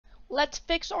let's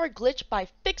fix our glitch by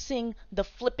fixing the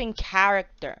flipping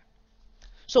character.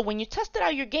 So when you tested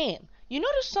out your game, you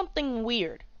noticed something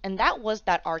weird, and that was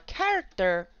that our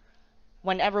character,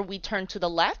 whenever we turn to the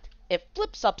left, it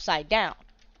flips upside down.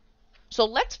 So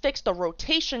let's fix the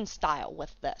rotation style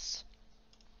with this.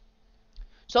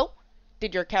 So,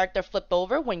 did your character flip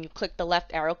over when you click the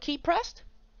left arrow key pressed?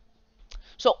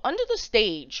 So under the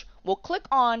stage, we'll click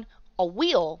on a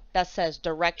wheel that says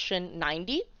direction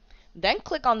 90, then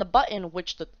click on the button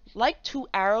which the like two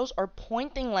arrows are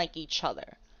pointing like each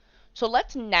other. So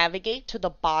let's navigate to the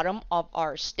bottom of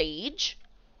our stage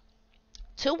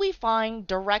till we find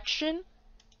direction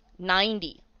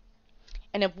 90.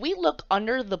 And if we look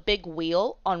under the big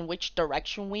wheel on which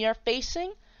direction we are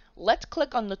facing, let's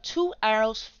click on the two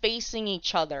arrows facing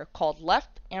each other called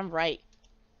left and right.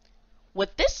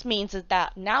 What this means is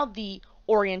that now the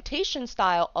orientation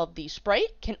style of the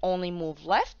sprite can only move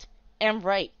left and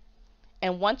right.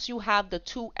 And once you have the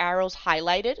two arrows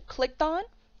highlighted, clicked on,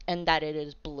 and that it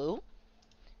is blue,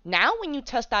 now when you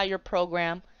test out your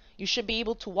program, you should be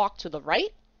able to walk to the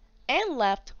right and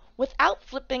left without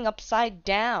flipping upside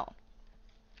down.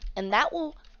 And that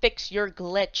will fix your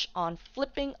glitch on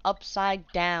flipping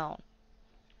upside down.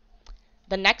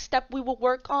 The next step we will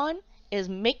work on is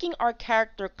making our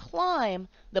character climb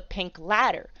the pink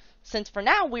ladder, since for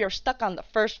now we are stuck on the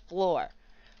first floor.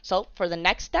 So for the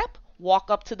next step, walk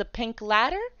up to the pink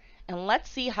ladder and let's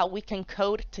see how we can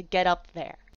code to get up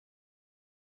there.